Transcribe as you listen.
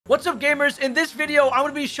What's up, gamers? In this video, I'm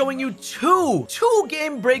going to be showing you two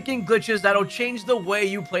game-breaking glitches that'll change the way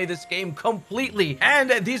you play this game completely.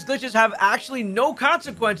 And these glitches have actually no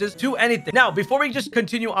consequences to anything. Now, before we just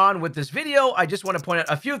continue on with this video, I just want to point out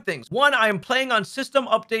a few things. One, I am playing on system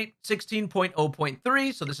update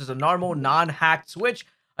 16.0.3, so this is a normal, non-hacked Switch.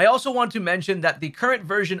 I also want to mention that the current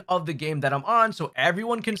version of the game that I'm on, so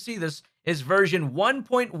everyone can see this, is version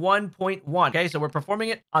 1.1.1. Okay, so we're performing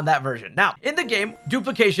it on that version. Now, in the game,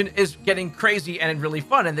 duplication is getting crazy and really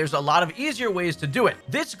fun, and there's a lot of easier ways to do it.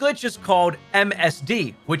 This glitch is called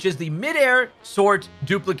MSD, which is the Midair Sort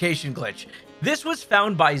Duplication glitch. This was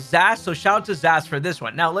found by Zaz, so shout out to Zaz for this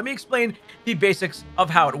one. Now, let me explain the basics of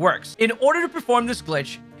how it works. In order to perform this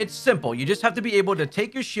glitch, it's simple. You just have to be able to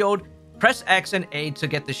take your shield, press X and A to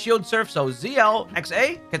get the shield surf. So ZL,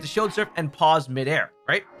 XA, get the shield surf, and pause midair,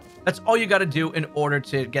 right? That's all you got to do in order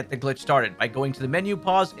to get the glitch started, by going to the menu,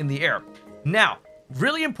 pause in the air. Now,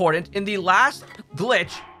 really important, in the last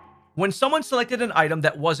glitch, when someone selected an item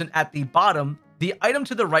that wasn't at the bottom, the item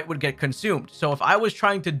to the right would get consumed. So if I was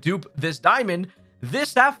trying to dupe this diamond,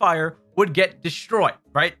 this sapphire would get destroyed,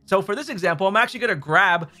 right? So for this example, I'm actually going to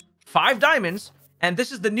grab 5 diamonds, and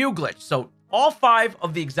this is the new glitch. So all 5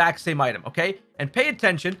 of the exact same item, okay? And pay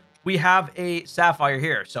attention, we have a sapphire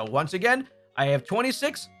here. So once again, I have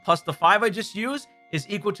 26 plus the 5 I just used is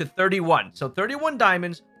equal to 31. So 31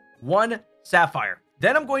 diamonds, 1 sapphire.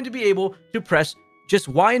 Then I'm going to be able to press just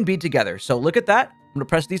Y and B together. So look at that. I'm going to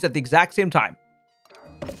press these at the exact same time.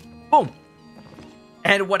 Boom.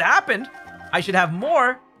 And what happened, I should have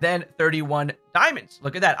more than 31 diamonds.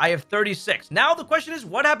 Look at that. I have 36. Now the question is,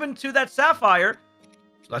 what happened to that sapphire?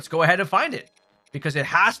 So let's go ahead and find it, because it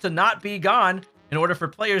has to not be gone in order for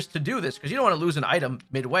players to do this, because you don't want to lose an item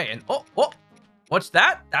midway. And oh, what's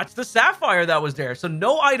that? That's the sapphire that was there. So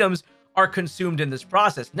no items are consumed in this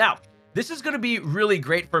process. Now, this is going to be really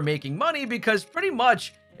great for making money, because pretty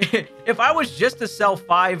much if I was just to sell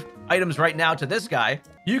 5 items right now to this guy,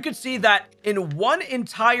 you could see that in one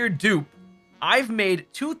entire dupe, I've made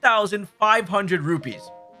 2,500 rupees.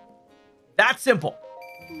 That's simple.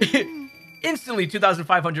 Instantly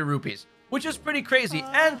 2,500 rupees, which is pretty crazy.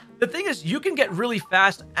 And the thing is, you can get really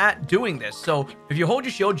fast at doing this. So if you hold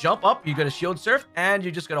your shield, jump up, you got a shield surf, and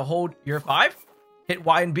you're just going to hold your 5, hit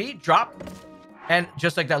Y and B, drop, and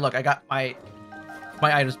just like that, look, I got my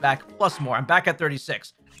items back plus more. I'm back at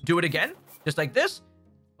 36. Do it again, just like this.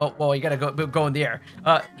 Oh, well, you got to go in the air.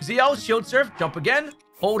 ZL, shield surf, jump again,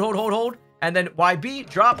 hold, and then YB,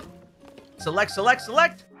 drop, select,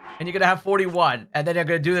 and you're going to have 41, and then you're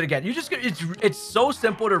going to do it again. You just, it's so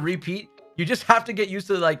simple to repeat. You just have to get used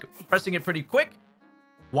to like pressing it pretty quick.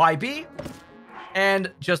 YB,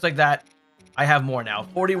 and just like that, I have more now,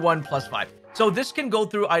 41 plus 5. So this can go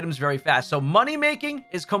through items very fast. So money making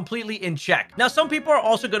is completely in check. Now, some people are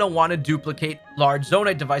also going to want to duplicate large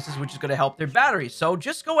Zonaite devices, which is going to help their batteries. So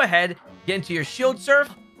just go ahead, get into your shield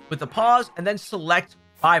surf with a pause, and then select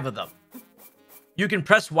 5 of them. You can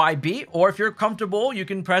press YB, or if you're comfortable, you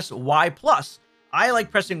can press Y+. I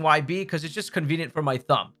like pressing YB because it's just convenient for my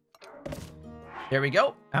thumb. There we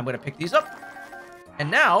go. I'm going to pick these up.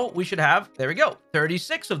 And now we should have, there we go,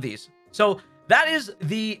 36 of these. So that is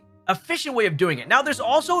the efficient way of doing it. Now, there's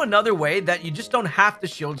also another way that you just don't have to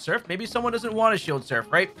shield surf. Maybe someone doesn't want to shield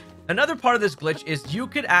surf, right? Another part of this glitch is you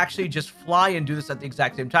could actually just fly and do this at the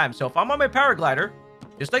exact same time. So if I'm on my paraglider,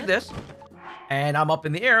 just like this, and I'm up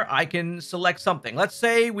in the air, I can select something. Let's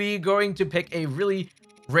say we're going to pick a really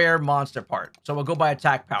rare monster part. So we'll go by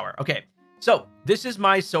attack power. Okay, so this is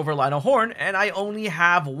my silver lino horn, and I only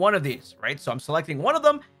have 1 of these, right? So I'm selecting 1 of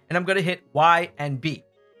them, and I'm going to hit Y and B.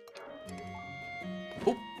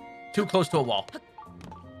 Oop, too close to a wall.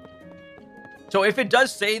 So if it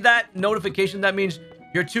does say that notification, that means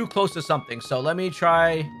you're too close to something. So let me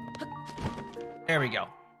try. There we go.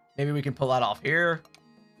 Maybe we can pull that off here.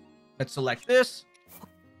 Let's select this,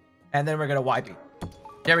 and then we're going to YB.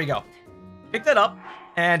 There we go. Pick that up,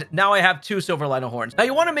 and now I have 2 silver lino horns. Now,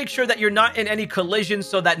 you want to make sure that you're not in any collisions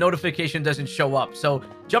so that notification doesn't show up. So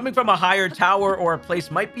jumping from a higher tower or a place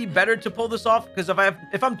might be better to pull this off, because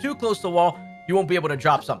if I'm too close to the wall, you won't be able to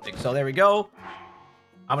drop something. So there we go.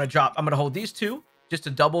 I'm going to hold these 2 just to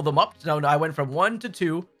double them up. So I went from 1 to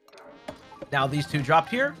 2. Now these 2 dropped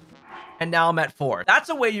here, and now I'm at 4. That's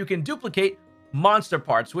a way you can duplicate monster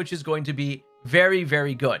parts, which is going to be very,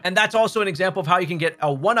 very good. And that's also an example of how you can get a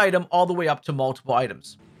 1 item all the way up to multiple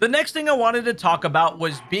items. The next thing I wanted to talk about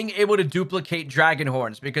was being able to duplicate dragon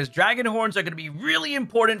horns, because dragon horns are going to be really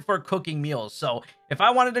important for cooking meals. So if I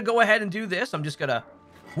wanted to go ahead and do this, I'm just going to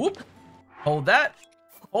whoop, hold that,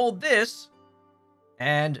 hold this,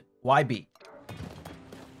 and YB.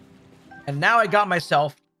 And now I got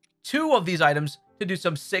myself 2 of these items to do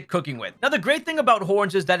some sick cooking with. Now, the great thing about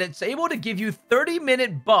horns is that it's able to give you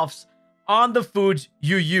 30-minute buffs on the foods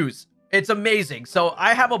you use. It's amazing. So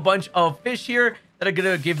I have a bunch of fish here that are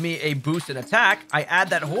going to give me a boost in attack. I add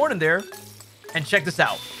that horn in there, and check this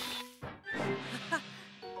out.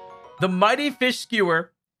 The Mighty Fish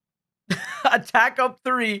Skewer, attack up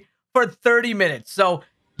 3 for 30 minutes. So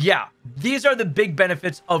yeah, these are the big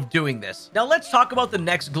benefits of doing this. Now let's talk about the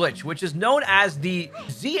next glitch, which is known as the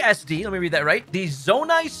ZSD. Let me read that right. The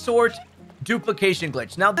Zonai Sort Duplication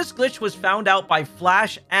glitch. Now this glitch was found out by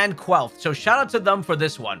Flash and Quelf. So shout out to them for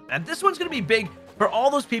this one. And this one's going to be big for all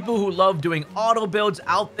those people who love doing auto builds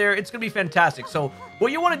out there. It's going to be fantastic. So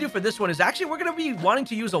what you want to do for this one is actually we're going to be wanting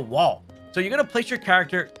to use a wall. So you're going to place your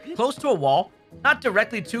character close to a wall, not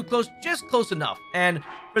directly too close, just close enough. And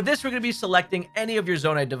for this, we're going to be selecting any of your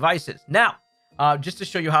Zonai devices. Now, just to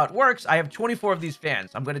show you how it works, I have 24 of these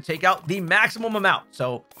fans. I'm going to take out the maximum amount.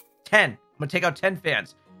 So 10. I'm going to take out 10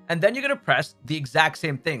 fans. And then you're going to press the exact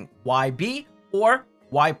same thing, YB or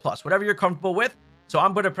Y+, whatever you're comfortable with. So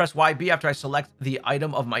I'm going to press YB after I select the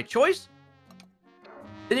item of my choice.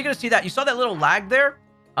 Then you're going to see that. You saw that little lag there?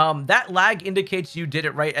 That lag indicates you did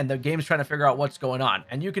it right and the game's trying to figure out what's going on.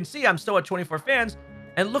 And you can see I'm still at 24 fans.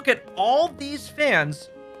 And look at all these fans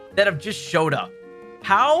that have just showed up.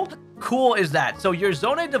 How cool is that? So your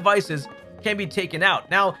Zonai devices can be taken out.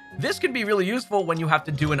 Now, this can be really useful when you have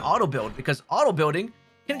to do an auto build because auto building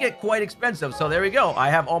can get quite expensive. So there we go. I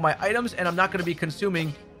have all my items and I'm not going to be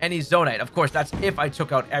consuming any Zonaite. Of course, that's if I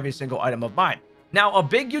took out every single item of mine. Now, a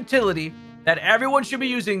big utility that everyone should be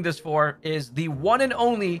using this for is the one and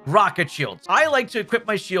only rocket shields. I like to equip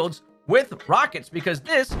my shields with rockets because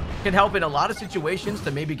this can help in a lot of situations to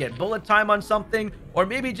maybe get bullet time on something or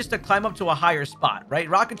maybe just to climb up to a higher spot, right?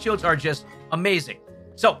 Rocket shields are just amazing.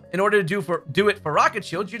 So in order to do it for rocket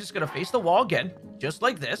shields, you're just going to face the wall again, just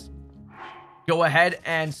like this. Go ahead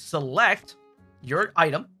and select your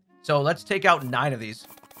item. So let's take out 9 of these.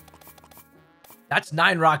 That's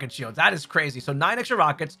 9 rocket shields. That is crazy. So 9 extra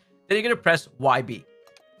rockets. Then you're going to press YB.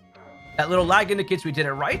 That little lag indicates we did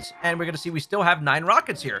it right. And we're going to see we still have 9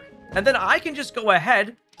 rockets here. And then I can just go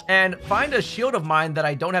ahead and find a shield of mine that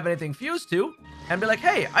I don't have anything fused to. And be like,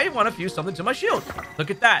 hey, I want to fuse something to my shield.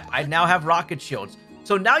 Look at that. I now have rocket shields.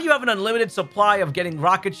 So now you have an unlimited supply of getting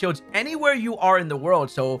rocket shields anywhere you are in the world.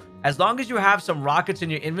 So as long as you have some rockets in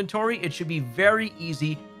your inventory, it should be very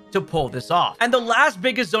easy to pull this off. And the last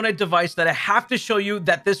biggest Zonai device that I have to show you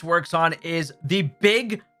that this works on is the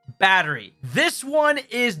big battery. This one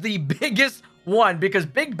is the biggest one because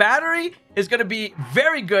big battery is going to be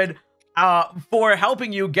very good for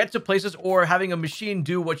helping you get to places or having a machine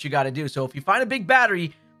do what you got to do. So if you find a big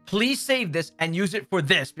battery, please save this and use it for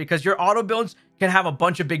this because your auto builds can have a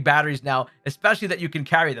bunch of big batteries now, especially that you can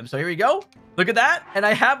carry them. So here we go. Look at that. And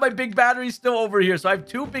I have my big batteries still over here. So I have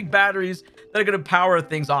 2 big batteries that are going to power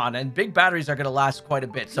things on, and big batteries are going to last quite a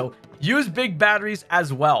bit. So use big batteries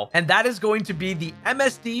as well. And that is going to be the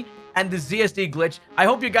MSD and the ZSD glitch. I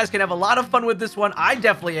hope you guys can have a lot of fun with this one. I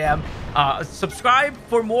definitely am. Subscribe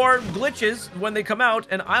for more glitches when they come out,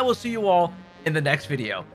 and I will see you all in the next video.